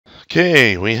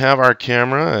Okay, we have our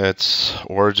camera. Its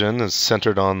origin is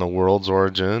centered on the world's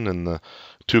origin, and the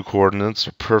two coordinates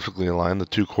are perfectly aligned. The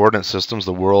two coordinate systems,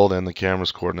 the world and the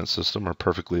camera's coordinate system, are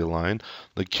perfectly aligned.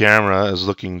 The camera is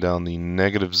looking down the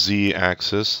negative z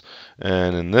axis,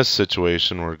 and in this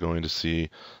situation, we're going to see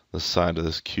the side of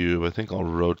this cube. I think I'll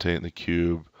rotate the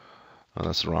cube. Oh,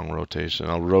 that's the wrong rotation.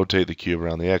 I'll rotate the cube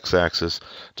around the x-axis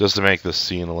just to make this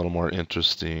scene a little more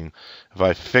interesting. If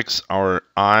I fix our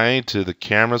eye to the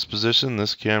camera's position,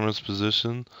 this camera's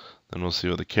position, then we'll see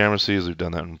what the camera sees. We've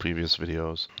done that in previous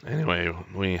videos. Anyway,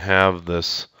 we have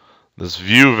this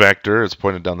view vector. It's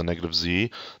pointed down the negative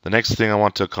z. The next thing I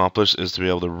want to accomplish is to be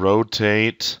able to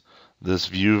rotate this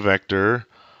view vector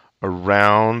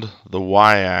around the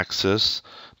y-axis,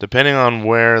 depending on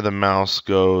where the mouse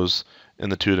goes in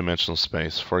the two-dimensional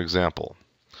space. For example,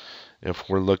 if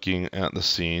we're looking at the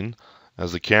scene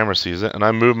as the camera sees it, and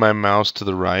I move my mouse to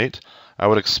the right, I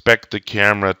would expect the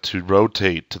camera to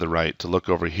rotate to the right, to look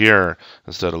over here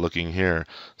instead of looking here.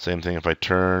 Same thing if I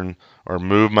turn or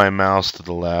move my mouse to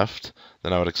the left,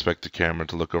 then I would expect the camera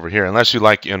to look over here, unless you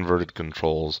like inverted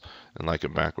controls and like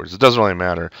it backwards. It doesn't really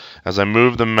matter. As I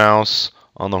move the mouse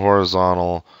on the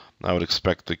horizontal, I would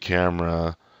expect the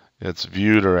camera, its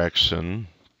view direction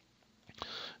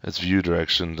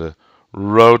to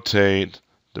rotate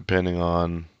depending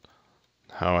on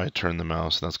how I turn the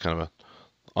mouse. That's kind of a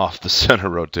off the center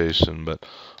rotation, but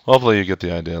hopefully you get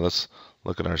the idea. Let's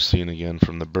look at our scene again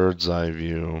from the bird's eye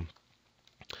view.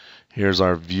 Here's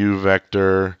our view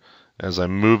vector. As I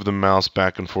move the mouse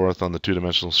back and forth on the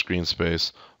two-dimensional screen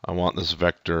space, I want this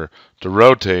vector to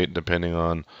rotate depending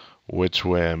on which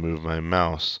way I move my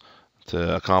mouse.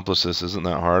 To accomplish this isn't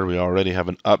that hard. We already have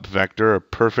an up vector, a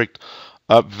perfect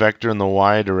up vector in the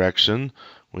y direction.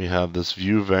 We have this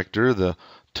view vector. The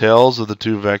tails of the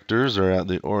two vectors are at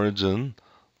the origin,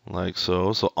 like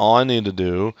so. So all I need to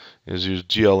do is use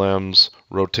GLM's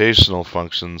rotational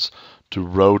functions to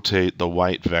rotate the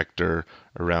white vector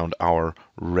around our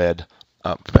red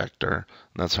up vector.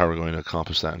 And that's how we're going to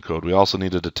accomplish that in code. We also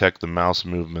need to detect the mouse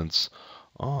movements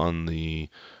on the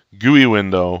GUI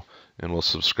window, and we'll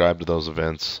subscribe to those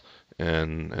events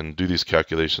and do these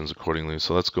calculations accordingly.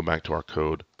 So let's go back to our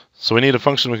code. So we need a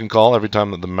function we can call every time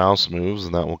that the mouse moves,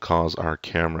 and that will cause our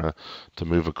camera to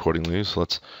move accordingly. So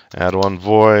let's add one,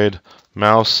 void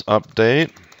mouse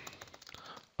update,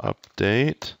 and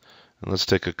let's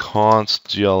take a const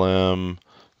glm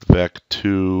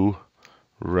vec2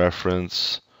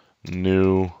 reference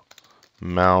new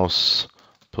mouse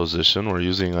position. We're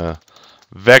using a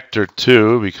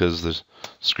vector2 because the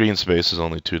screen space is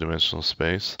only two-dimensional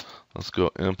space. Let's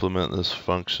go implement this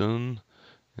function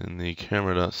in the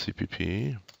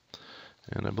camera.cpp,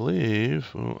 and I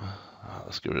believe,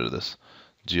 let's get rid of this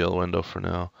GL window for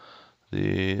now.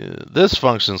 This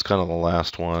function is kind of the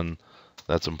last one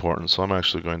that's important, so I'm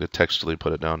actually going to textually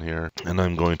put it down here, and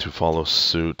I'm going to follow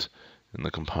suit in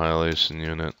the compilation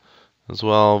unit as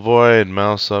well. Void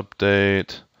mouse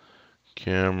update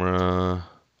camera,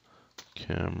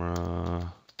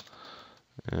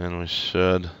 and we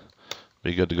should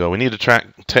be good to go. We need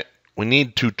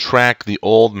to track the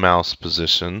old mouse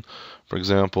position. For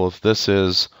example, if this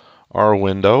is our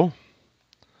window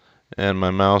and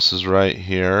my mouse is right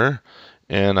here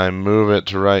and I move it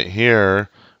to right here,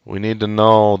 we need to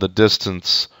know the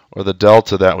distance or the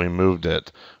delta that we moved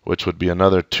it, which would be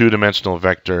another two-dimensional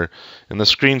vector in the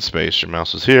screen space. Your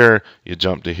mouse is here, you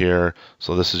jump to here,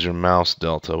 so this is your mouse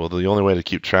delta. Well, the only way to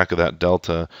keep track of that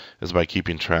delta is by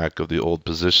keeping track of the old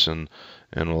position,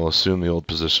 and we'll assume the old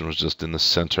position was just in the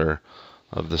center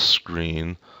of the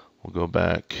screen. We'll go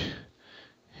back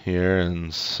here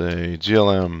and say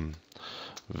glm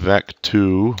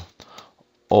vec2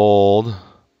 old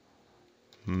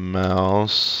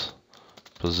mouse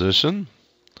position.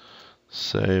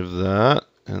 Save that,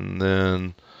 and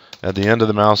then at the end of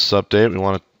the mouse update, we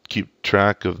want to keep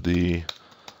track of the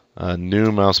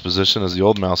new mouse position as the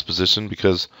old mouse position,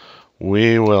 because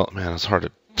we will, man, it's hard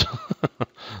to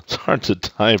it's hard to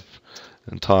type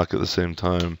and talk at the same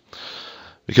time,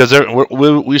 because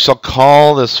we shall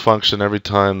call this function every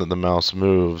time that the mouse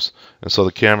moves, and so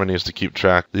the camera needs to keep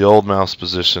track of the old mouse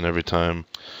position every time.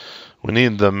 We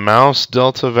need the mouse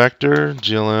delta vector,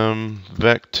 glm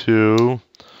vec2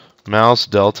 mouse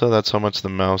delta, that's how much the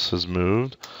mouse has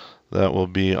moved. That will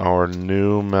be our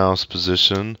new mouse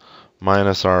position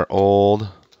minus our old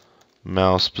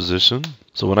mouse position.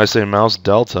 So when I say mouse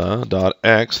delta dot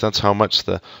x, that's how much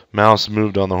the mouse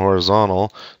moved on the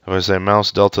horizontal. If I say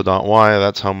mouse delta dot y,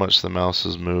 that's how much the mouse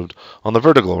has moved on the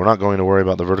vertical. We're not going to worry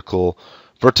about the vertical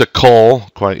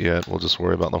quite yet. We'll just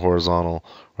worry about the horizontal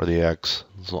or the x.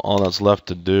 So all that's left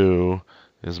to do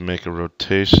is make a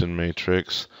rotation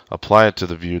matrix, apply it to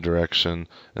the view direction,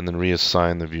 and then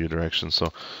reassign the view direction.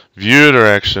 So view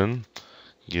direction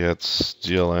gets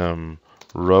GLM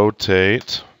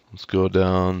rotate. Let's go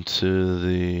down to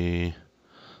the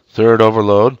third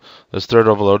overload. This third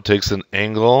overload takes an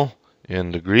angle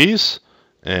in degrees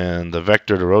and the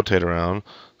vector to rotate around.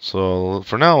 So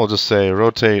for now, we'll just say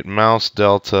rotate mouse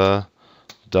delta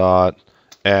dot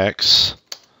x.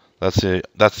 That's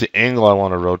the angle I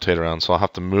want to rotate around. So I'll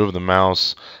have to move the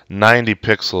mouse 90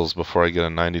 pixels before I get a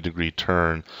 90-degree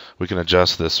turn. We can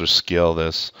adjust this or scale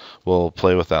this. We'll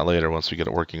play with that later once we get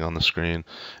it working on the screen.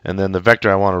 And then the vector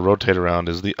I want to rotate around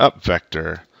is the up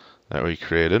vector that we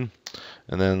created.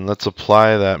 And then let's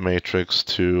apply that matrix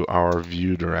to our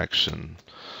view direction.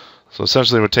 So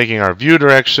essentially we're taking our view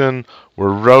direction,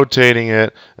 we're rotating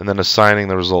it, and then assigning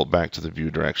the result back to the view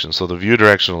direction. So the view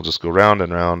direction will just go round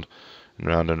and round and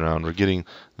round and round. We're getting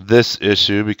this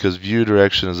issue because view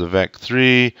direction is a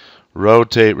vec3,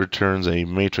 rotate returns a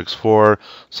matrix 4.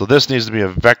 So this needs to be a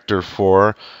vector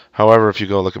 4. However, if you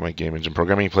go look at my game engine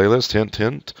programming playlist, hint,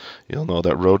 hint, you'll know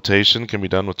that rotation can be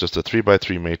done with just a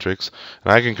 3x3 matrix.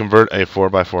 And I can convert a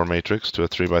 4x4 matrix to a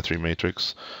 3x3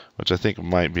 matrix, which I think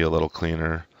might be a little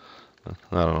cleaner. I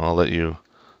don't know, I'll let you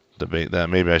debate that.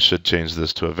 Maybe I should change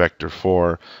this to a vector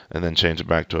 4 and then change it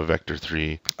back to a vector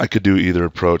 3. I could do either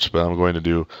approach, but I'm going to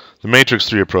do the matrix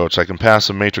 3 approach. I can pass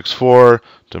a matrix 4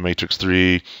 to matrix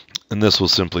 3, and this will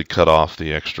simply cut off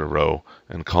the extra row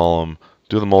and column,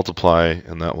 do the multiply,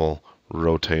 and that will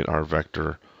rotate our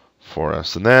vector for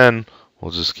us. And then we'll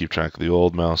just keep track of the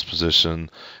old mouse position,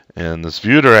 and this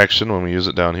view direction, when we use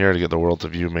it down here to get the world to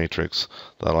view matrix,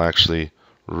 that'll actually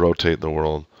rotate the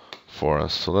world for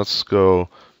us. So let's go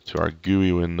to our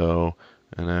GUI window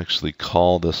and actually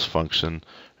call this function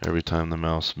every time the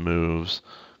mouse moves.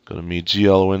 Go to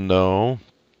MeGL window,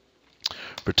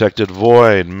 protected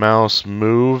void, mouse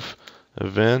move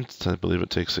event. I believe it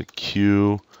takes a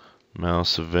Q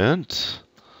mouse event,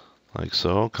 like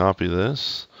so. Copy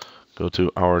this. Go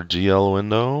to our GL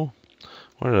window.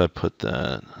 Where did I put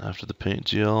that? After the paint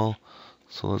GL.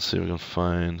 So let's see if we can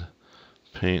find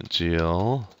paint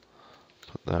GL.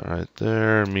 Put that right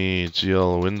there.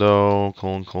 MeGL window,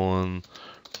 colon,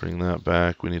 bring that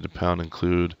back. We need to pound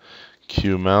include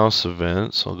Q mouse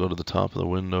event. So I'll go to the top of the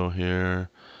window here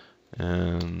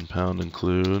and pound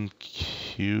include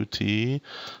Qt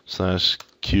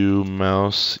 / Q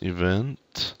mouse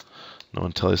event. No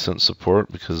IntelliSense support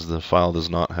because the file does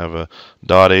not have a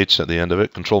 .h at the end of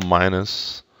it. Control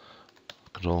minus,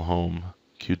 control home,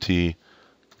 Qt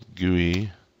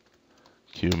GUI,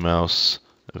 Q mouse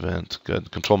event.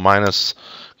 Good. Control minus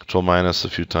a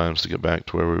few times to get back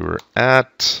to where we were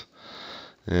at.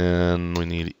 And we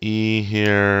need E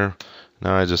here.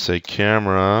 Now I just say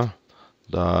camera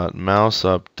dot mouse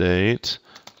update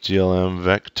glm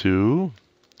vec2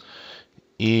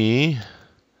 E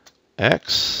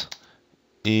X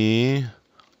E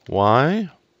Y.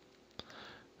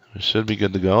 We should be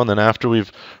good to go. And then after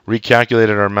we've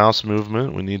recalculated our mouse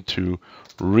movement, we need to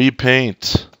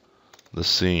repaint the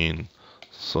scene.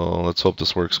 So let's hope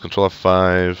this works. Control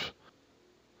F5.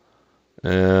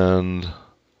 And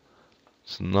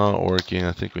it's not working.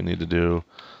 I think we need to do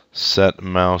set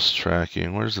mouse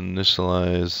tracking. Where's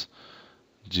initialize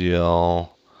GL?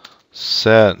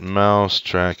 Set mouse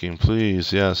tracking,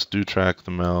 please. Yes, do track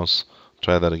the mouse.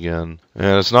 Try that again.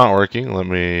 And it's not working. Let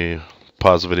me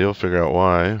pause the video, figure out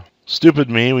why. Stupid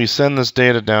me, we send this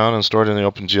data down and store it in the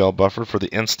OpenGL buffer for the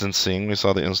instancing. We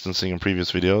saw the instancing in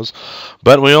previous videos,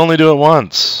 but we only do it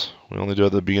once. We only do it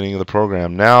at the beginning of the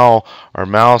program. Now our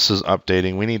mouse is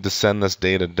updating. We need to send this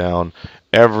data down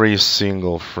every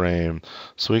single frame.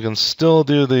 So we can still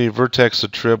do the vertex to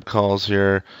trib calls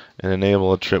here and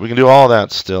enable a trib. We can do all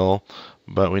that still,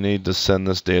 but we need to send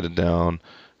this data down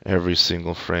every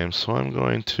single frame. So I'm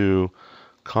going to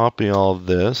copy all of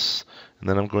this, and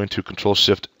then I'm going to Control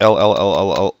Shift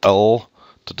L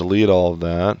to delete all of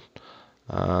that.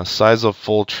 Size of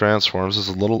full transforms this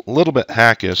is a little bit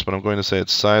hackish, but I'm going to say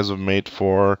it's size of mate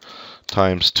 4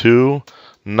 times 2.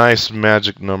 Nice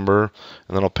magic number,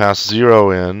 and then I'll pass 0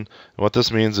 in. And what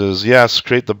this means is, yes,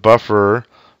 create the buffer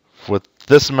with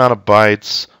this amount of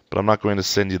bytes, but I'm not going to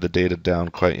send you the data down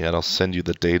quite yet. I'll send you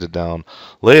the data down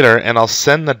later, and I'll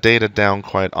send the data down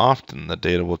quite often. The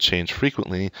data will change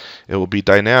frequently. It will be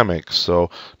dynamic,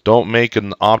 so don't make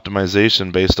an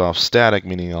optimization based off static,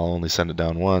 meaning I'll only send it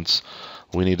down once.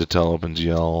 We need to tell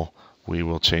OpenGL we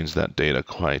will change that data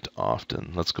quite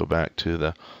often. Let's go back to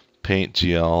the paint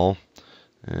GL,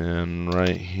 and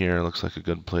right here looks like a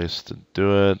good place to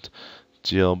do it.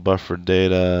 GL buffer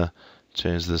data,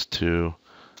 change this to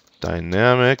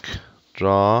dynamic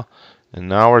draw, And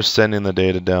now we're sending the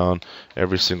data down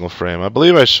every single frame. I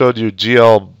believe I showed you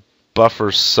GL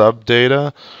buffer sub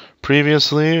data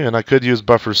previously, and I could use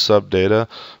buffer sub data,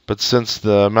 but since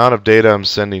the amount of data I'm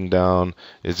sending down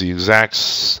is the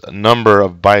exact number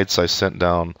of bytes I sent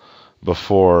down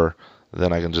before,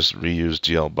 then I can just reuse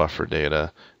GL buffer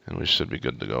data, and we should be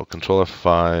good to go. Control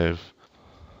F5,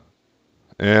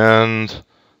 and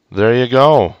there you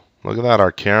go. Look at that,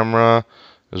 our camera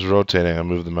is rotating. I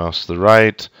move the mouse to the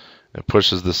right, it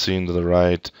pushes the scene to the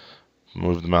right.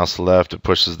 Move the mouse to the left, it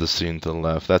pushes the scene to the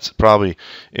left. That's probably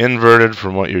inverted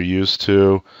from what you're used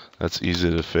to. That's easy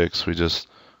to fix. We just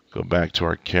go back to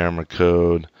our camera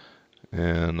code,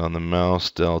 and on the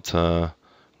mouse delta,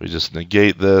 we just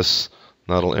negate this.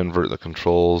 That'll invert the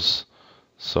controls.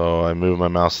 So I move my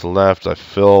mouse to the left, I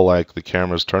feel like the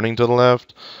camera's turning to the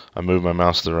left. I move my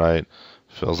mouse to the right,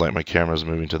 feels like my camera's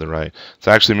moving to the right. It's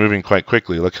actually moving quite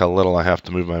quickly. Look how little I have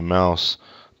to move my mouse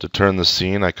to turn the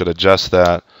scene. I could adjust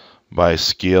that by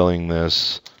scaling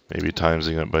this, maybe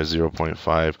timesing it by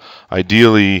 0.5.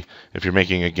 Ideally, if you're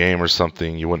making a game or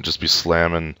something, you wouldn't just be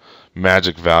slamming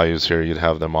magic values here. You'd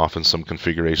have them off in some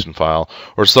configuration file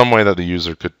or some way that the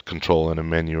user could control in a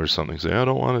menu or something. Say, I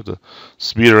don't want it to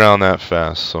speed around that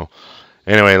fast. So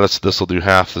anyway, this will do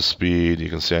half the speed. You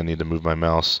can see I need to move my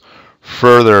mouse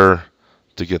further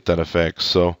to get that effect.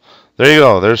 So there you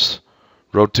go. There's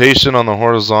rotation on the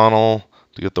horizontal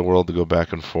to get the world to go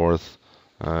back and forth.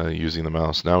 Using the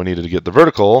mouse. Now we needed to get the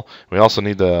vertical. We also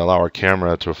need to allow our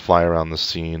camera to fly around the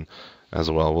scene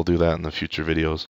as well. We'll do that in the future videos.